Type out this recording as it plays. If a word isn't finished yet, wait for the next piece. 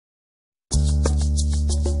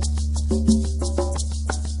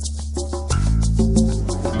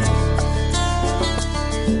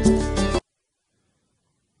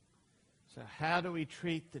how do we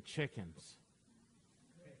treat the chickens?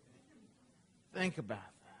 Think about that.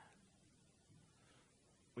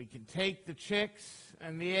 We can take the chicks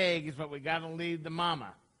and the eggs, but we got to leave the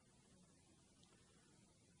mama.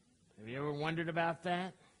 Have you ever wondered about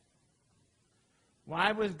that?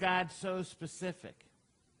 Why was God so specific?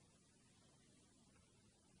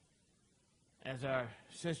 As our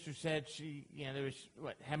sister said, there was,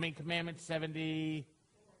 how many commandments?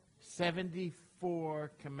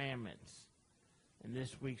 74 commandments in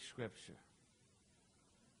this week's scripture.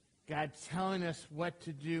 God's telling us what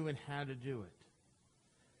to do and how to do it.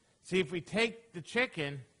 See, if we take the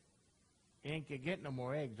chicken, you ain't going to get no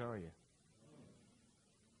more eggs, are you?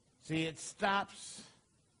 See, it stops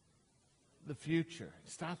the future.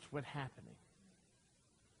 It stops what's happening.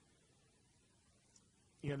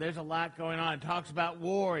 There's a lot going on. It talks about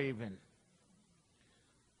war even.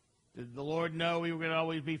 Did the Lord know we were going to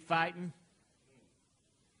always be fighting?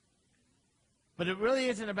 But it really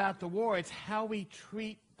isn't about the war. It's how we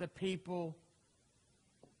treat the people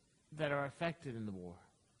that are affected in the war.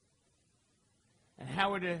 And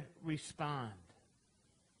how we're to respond.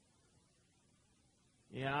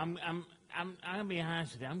 I'm going to be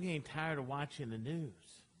honest with you. I'm getting tired of watching the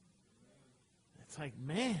news. It's like,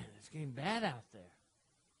 man, it's getting bad out there.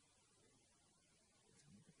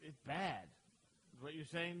 It's bad. Is what you're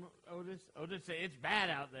saying, Otis? Otis said, it's bad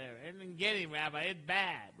out there. It didn't get him, Rabbi. It's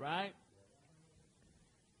bad, right?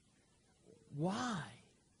 Why?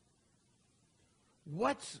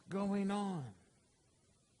 What's going on?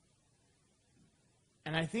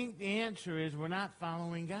 And I think the answer is we're not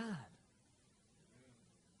following God.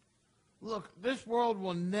 Look, this world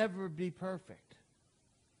will never be perfect.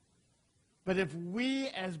 But if we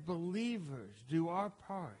as believers do our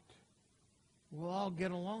part, we'll all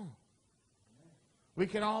get along. We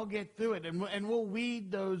can all get through it, and we'll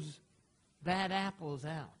weed those bad apples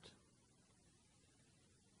out.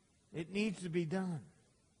 It needs to be done.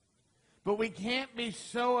 But we can't be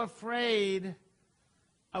so afraid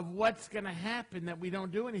of what's going to happen that we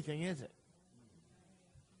don't do anything, is it?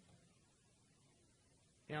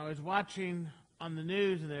 I was watching on the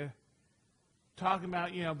news, and they're talking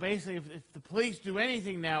about, basically if the police do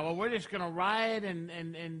anything now, well, we're just going to riot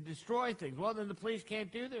and destroy things. Well, then the police can't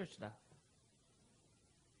do their stuff.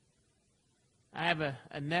 I have a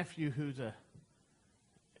nephew who's an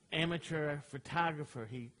amateur photographer.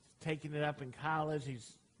 He's taking it up in college.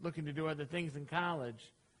 He's looking to do other things in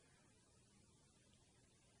college.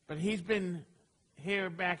 But he's been here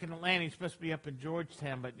back in Atlanta. He's supposed to be up in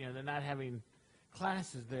Georgetown, but, they're not having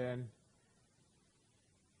classes there. And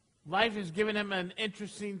life has given him an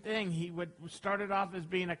interesting thing. He started off as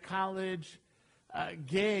being a college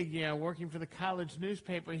gig, working for the college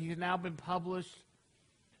newspaper. He's now been published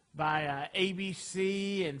by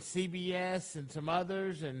ABC and CBS and some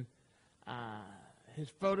others, and his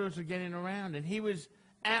photos are getting around. And he was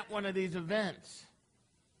at one of these events,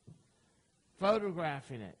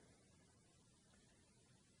 photographing it.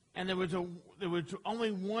 And there was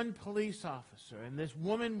only one police officer, and this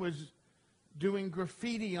woman was doing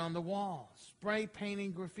graffiti on the wall, spray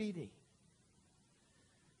painting graffiti.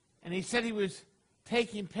 And he said he was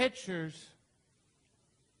taking pictures,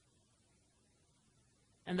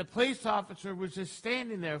 and the police officer was just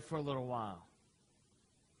standing there for a little while.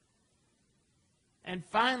 And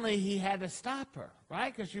finally, he had to stop her,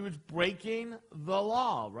 right? Because she was breaking the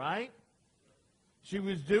law, right? She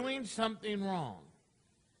was doing something wrong.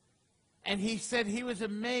 And he said he was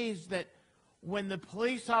amazed that when the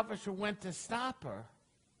police officer went to stop her,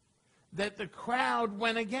 that the crowd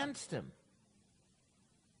went against him.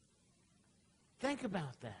 Think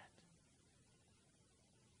about that.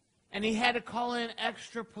 And he had to call in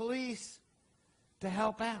extra police to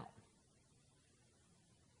help out.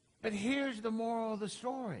 But here's the moral of the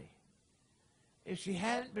story. If she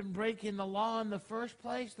hadn't been breaking the law in the first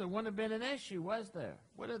place, there wouldn't have been an issue, was there?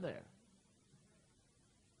 Would have there?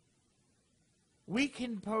 We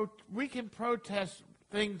can protest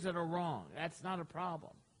things that are wrong. That's not a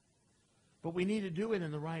problem. But we need to do it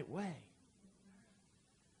in the right way.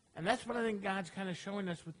 And that's what I think God's kind of showing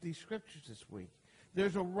us with these scriptures this week.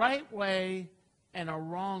 There's a right way and a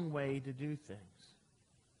wrong way to do things.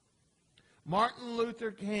 Martin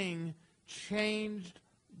Luther King changed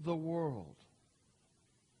the world.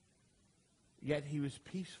 Yet he was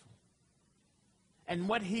peaceful. And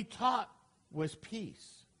what he taught was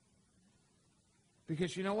peace.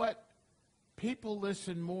 Because you know what? People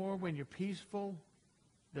listen more when you're peaceful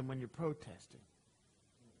than when you're protesting.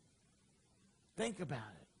 Think about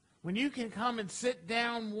it. When you can come and sit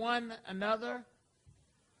down one another,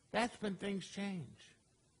 that's when things change.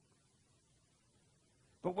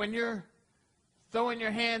 But when you're throwing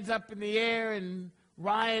your hands up in the air and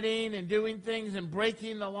rioting and doing things and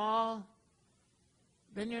breaking the law,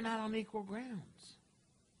 then you're not on equal grounds.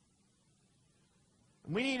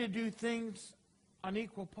 We need to do things on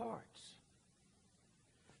equal parts.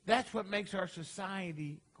 That's what makes our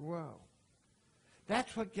society grow.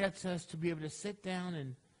 That's what gets us to be able to sit down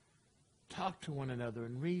and talk to one another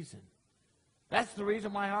and reason. That's the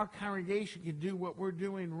reason why our congregation can do what we're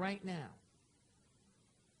doing right now.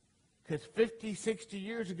 Because 50, 60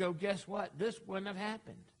 years ago, guess what? This wouldn't have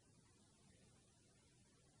happened.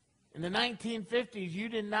 In the 1950s, you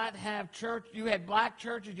did not have church. You had black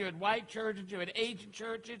churches, you had white churches, you had Asian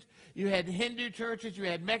churches, you had Hindu churches, you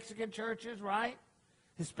had Mexican churches, right?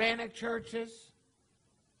 Hispanic churches.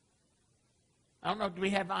 I don't know, do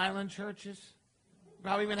we have island churches?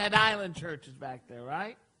 Probably even had island churches back there,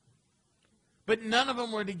 right? But none of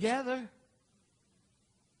them were together.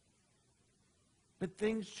 But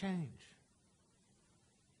things change.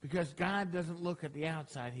 Because God doesn't look at the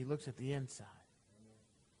outside, he looks at the inside.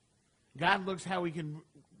 God looks how we can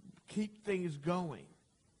keep things going.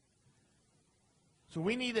 So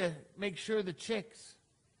we need to make sure the chickens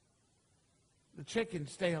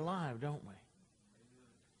stay alive, don't we?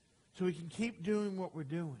 So we can keep doing what we're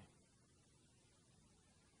doing.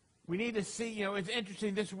 We need to see, it's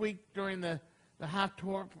interesting this week during the hot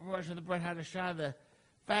portion of the Brit Hadashah, the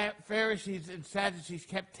Pharisees and Sadducees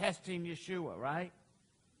kept testing Yeshua, right?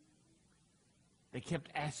 They kept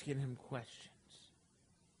asking him questions.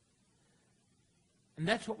 And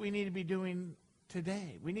that's what we need to be doing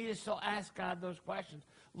today. We need to still ask God those questions.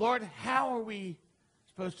 Lord, how are we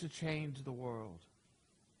supposed to change the world?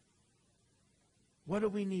 What do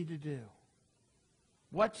we need to do?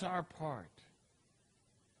 What's our part?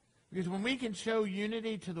 Because when we can show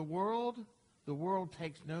unity to the world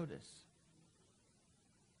takes notice.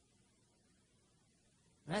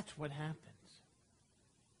 That's what happens.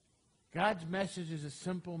 God's message is a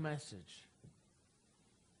simple message.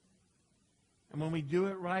 And when we do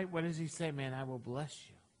it right, what does he say? Man, I will bless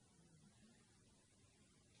you.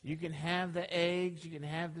 You can have the eggs, you can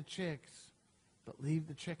have the chicks, but leave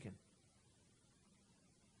the chicken.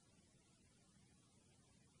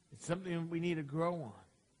 It's something we need to grow on.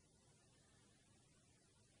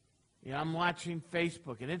 I'm watching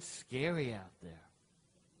Facebook, and it's scary out there.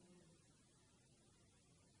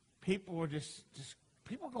 People are just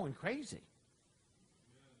people are going crazy.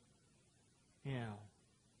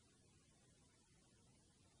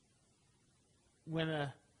 When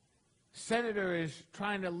a senator is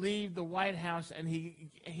trying to leave the White House and he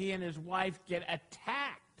and his wife get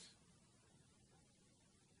attacked.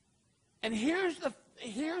 And here's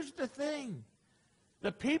the thing.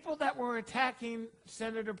 The people that were attacking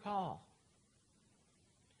Senator Paul,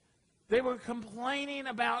 they were complaining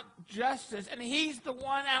about justice, and he's the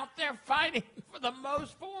one out there fighting for the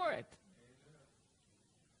most for it.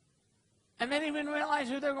 And they didn't even realize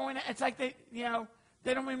who they're going to. It's like they don't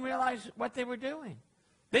even realize what they were doing.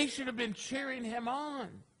 They should have been cheering him on.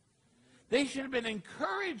 They should have been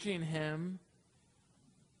encouraging him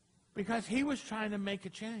because he was trying to make a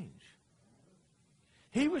change.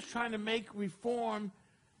 He was trying to make reform.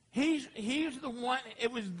 He's the one.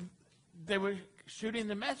 They were shooting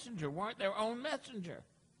the messenger, weren't their own messenger.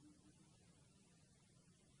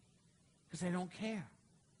 Because they don't care.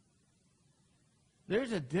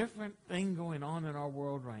 There's a different thing going on in our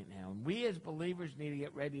world right now. And we as believers need to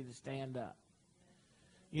get ready to stand up.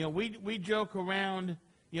 We joke around,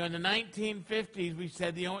 in the 1950s, we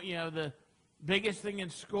said, the biggest thing in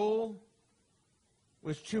school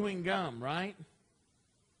was chewing gum, right?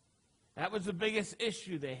 That was the biggest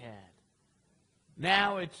issue they had.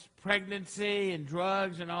 Now it's pregnancy and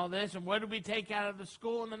drugs and all this. And what did we take out of the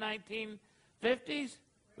school in the 1950s?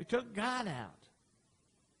 We took God out.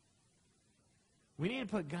 We need to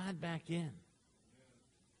put God back in.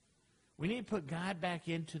 We need to put God back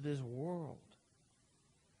into this world.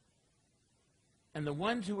 And the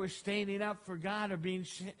ones who are standing up for God are being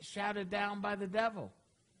shouted down by the devil.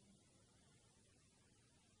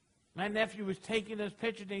 My nephew was taking those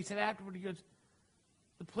pictures, and he said afterward, he goes,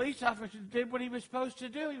 the police officer did what he was supposed to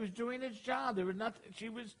do. He was doing his job. There was nothing. She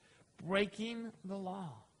was breaking the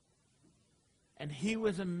law. And he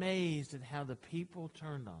was amazed at how the people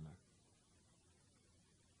turned on her.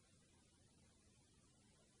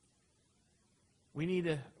 We need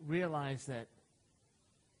to realize that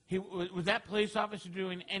was that police officer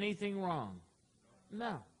doing anything wrong?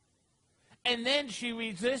 No. And then she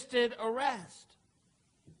resisted arrest.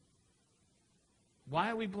 Why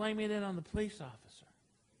are we blaming it on the police officer?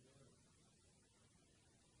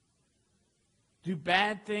 Do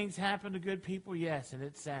bad things happen to good people? Yes, and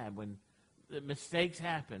it's sad when the mistakes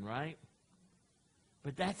happen, right?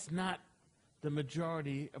 But that's not the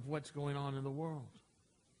majority of what's going on in the world.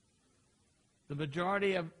 The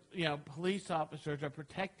majority of police officers are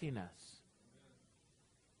protecting us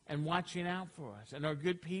and watching out for us and are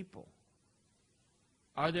good people.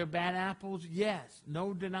 Are there bad apples? Yes,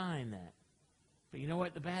 no denying that. But you know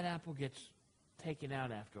what? The bad apple gets taken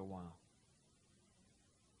out after a while.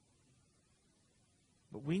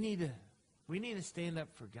 But we need to stand up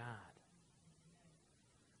for God.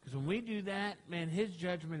 Because when we do that, man, his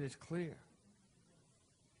judgment is clear.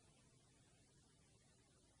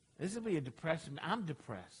 This will be a depressing. I'm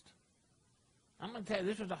depressed. I'm going to tell you,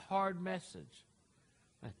 this was a hard message.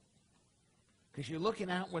 Because you're looking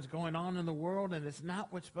at what's going on in the world, and it's not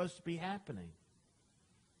what's supposed to be happening.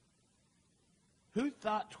 Who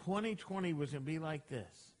thought 2020 was going to be like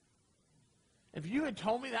this? If you had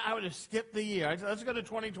told me that, I would have skipped the year. Let's go to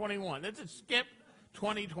 2021. Let's just skip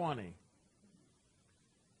 2020.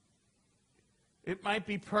 It might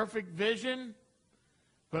be perfect vision,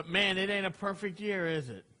 but man, it ain't a perfect year, is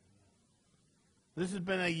it? This has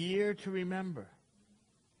been a year to remember.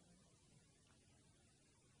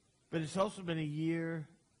 But it's also been a year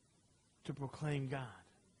to proclaim God,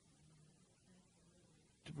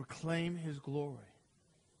 to proclaim his glory.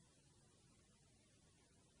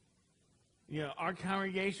 Our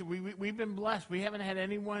congregation, we've been blessed. We haven't had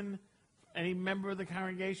any member of the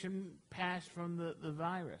congregation pass from the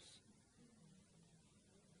virus.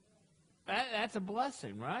 That's a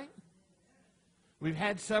blessing, right? We've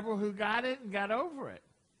had several who got it and got over it.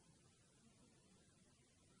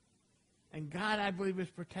 And God, I believe, is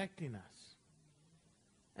protecting us.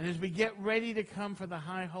 And as we get ready to come for the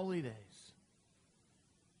high holy days,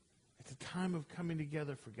 it's a time of coming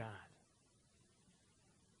together for God.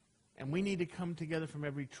 And we need to come together from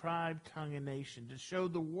every tribe, tongue, and nation to show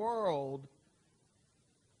the world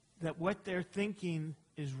that what they're thinking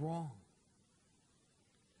is wrong.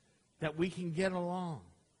 That we can get along.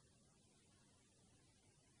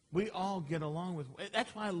 We all get along with.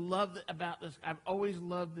 That's why I love it about this. I've always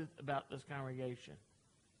loved it about this congregation.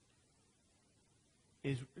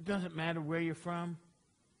 It doesn't matter where you're from.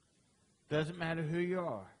 Doesn't matter who you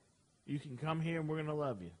are. You can come here and we're going to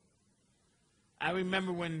love you. I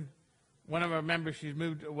remember when one of our members, she's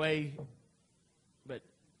moved away, but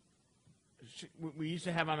we used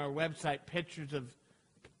to have on our website pictures of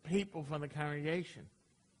people from the congregation.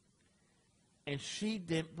 And she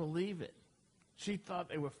didn't believe it. She thought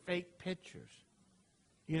they were fake pictures.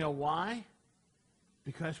 You know why?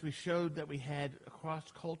 Because we showed that we had a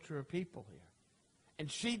cross-culture of people here. And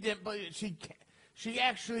she didn't believe it. She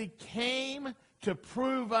actually came to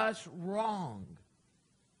prove us wrong.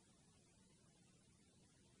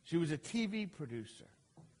 She was a TV producer.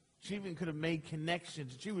 She even could have made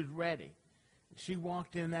connections. She was ready. She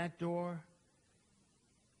walked in that door,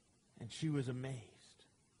 and she was amazed.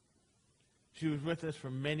 She was with us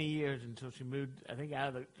for many years until she moved, I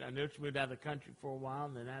know she moved out of the country for a while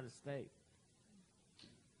and then out of state.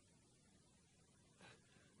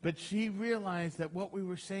 But she realized that what we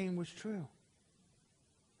were saying was true.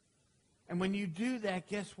 And when you do that,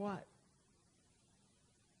 guess what?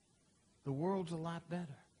 The world's a lot better.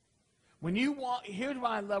 When you walk, here's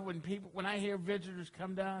why I love when I hear visitors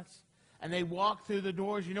come to us and they walk through the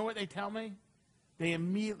doors, you know what they tell me? They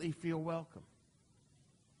immediately feel welcome.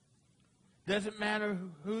 Doesn't matter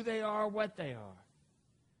who they are, what they are.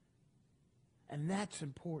 And that's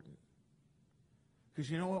important. Because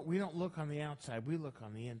you know what? We don't look on the outside. We look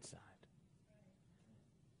on the inside.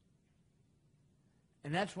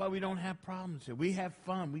 And that's why we don't have problems here. We have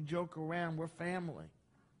fun. We joke around. We're family.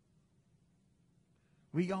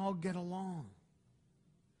 We all get along.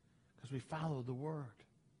 Because we follow the word.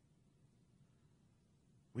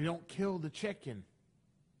 We don't kill the chicken.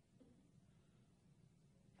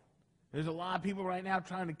 There's a lot of people right now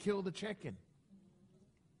trying to kill the chicken.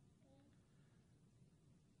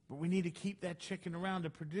 But we need to keep that chicken around to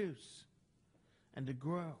produce and to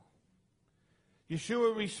grow.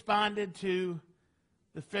 Yeshua responded to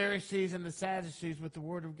the Pharisees and the Sadducees with the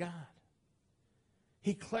word of God.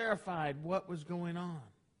 He clarified what was going on.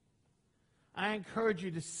 I encourage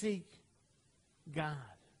you to seek God.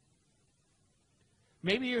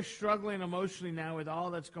 Maybe you're struggling emotionally now with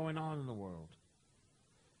all that's going on in the world.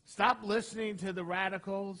 Stop listening to the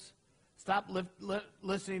radicals. Stop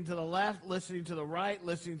listening to the left, listening to the right,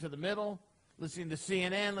 listening to the middle, listening to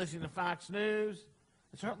CNN, listening to Fox News,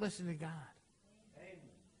 and start listening to God. Amen.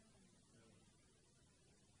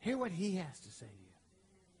 Hear what he has to say to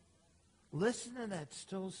you. Listen to that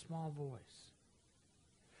still small voice.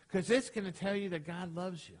 Because it's going to tell you that God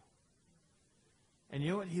loves you. And you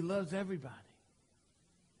know what? He loves everybody.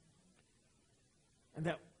 And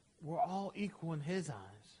that we're all equal in his eyes.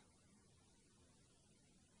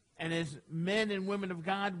 And as men and women of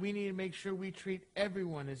God, we need to make sure we treat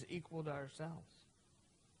everyone as equal to ourselves.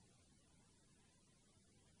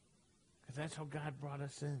 Because that's how God brought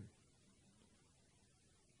us in.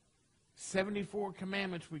 74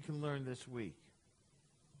 commandments we can learn this week.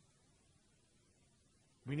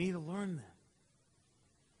 We need to learn them.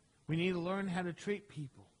 We need to learn how to treat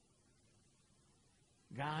people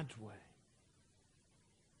God's way.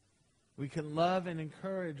 We can love and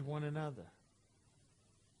encourage one another.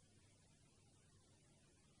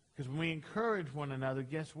 Because when we encourage one another,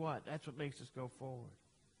 guess what? That's what makes us go forward.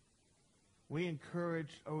 We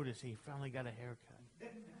encouraged Otis. He finally got a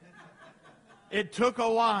haircut. It took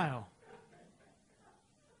a while.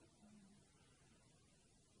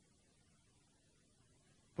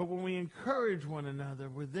 But when we encourage one another,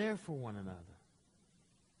 we're there for one another.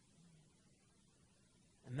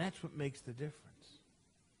 And that's what makes the difference.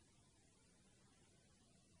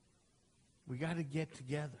 We got to get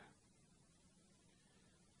together.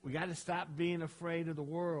 We got to stop being afraid of the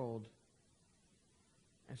world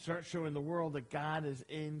and start showing the world that God is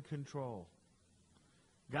in control.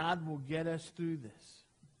 God will get us through this.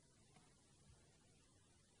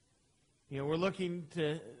 You know, we're looking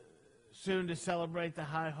to soon to celebrate the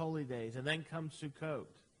High Holy Days, and then comes Sukkot.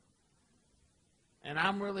 And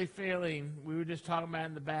I'm really feeling, we were just talking about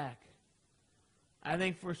in the back, I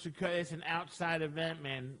think for Sukkot, it's an outside event,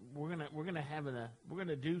 man. We're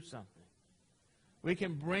gonna do something. We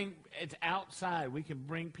can bring, it's outside. We can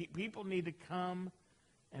bring, people need to come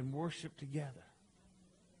and worship together.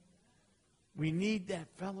 We need that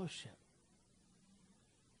fellowship.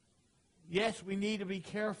 Yes, we need to be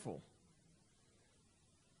careful.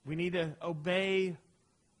 We need to obey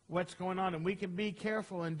what's going on. And we can be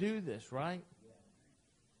careful and do this, right?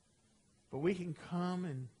 But we can come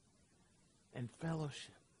and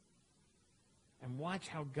fellowship. And watch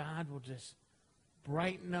how God will just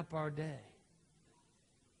brighten up our day.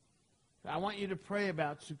 I want you to pray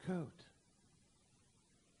about Sukkot.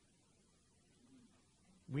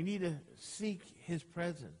 We need to seek his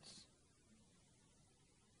presence.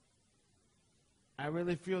 I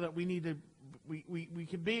really feel that we need to, we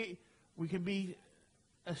can be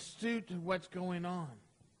astute to what's going on.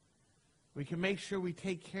 We can make sure we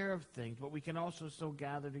take care of things, but we can also still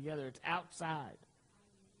gather together. It's outside.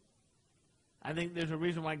 I think there's a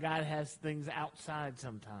reason why God has things outside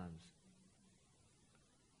sometimes.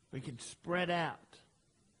 We can spread out.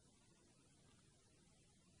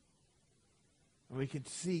 And we can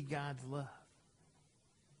see God's love.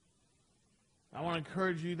 I want to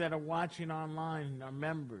encourage you that are watching online, our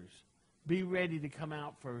members, be ready to come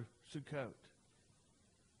out for Sukkot,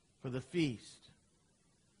 for the feast.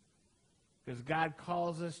 Because God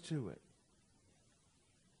calls us to it.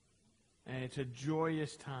 And it's a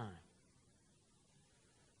joyous time.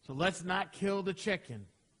 So let's not kill the chicken.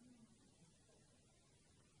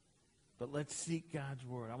 But let's seek God's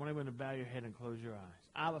word. I want everyone to bow your head and close your eyes.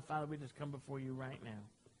 Abba, Father, we just come before you right now.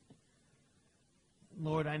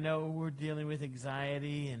 Lord, I know we're dealing with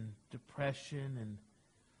anxiety and depression and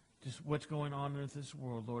just what's going on in this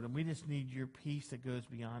world, Lord. And we just need your peace that goes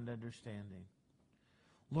beyond understanding.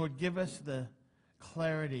 Lord, give us the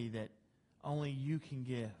clarity that only you can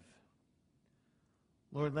give.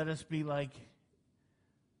 Lord, let us be like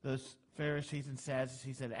those Pharisees and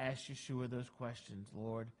Sadducees that asked Yeshua those questions,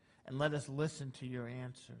 Lord. And let us listen to your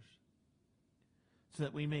answers so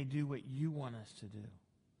that we may do what you want us to do,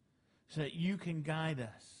 so that you can guide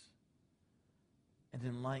us and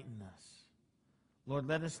enlighten us. Lord,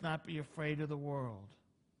 let us not be afraid of the world.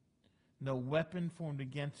 No weapon formed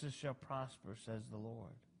against us shall prosper, says the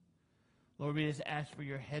Lord. Lord, we just ask for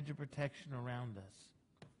your hedge of protection around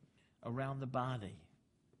us, around the body.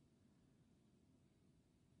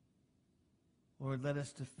 Lord, let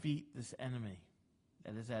us defeat this enemy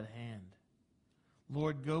that is at hand.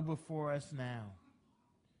 Lord, go before us now.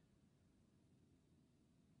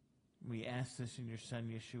 We ask this in your Son,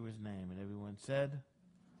 Yeshua's name. And everyone said,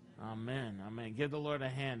 Amen. Amen. Give the Lord a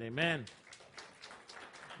hand. Amen.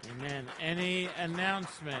 Amen. Any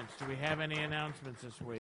announcements? Do we have any announcements this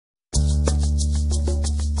week?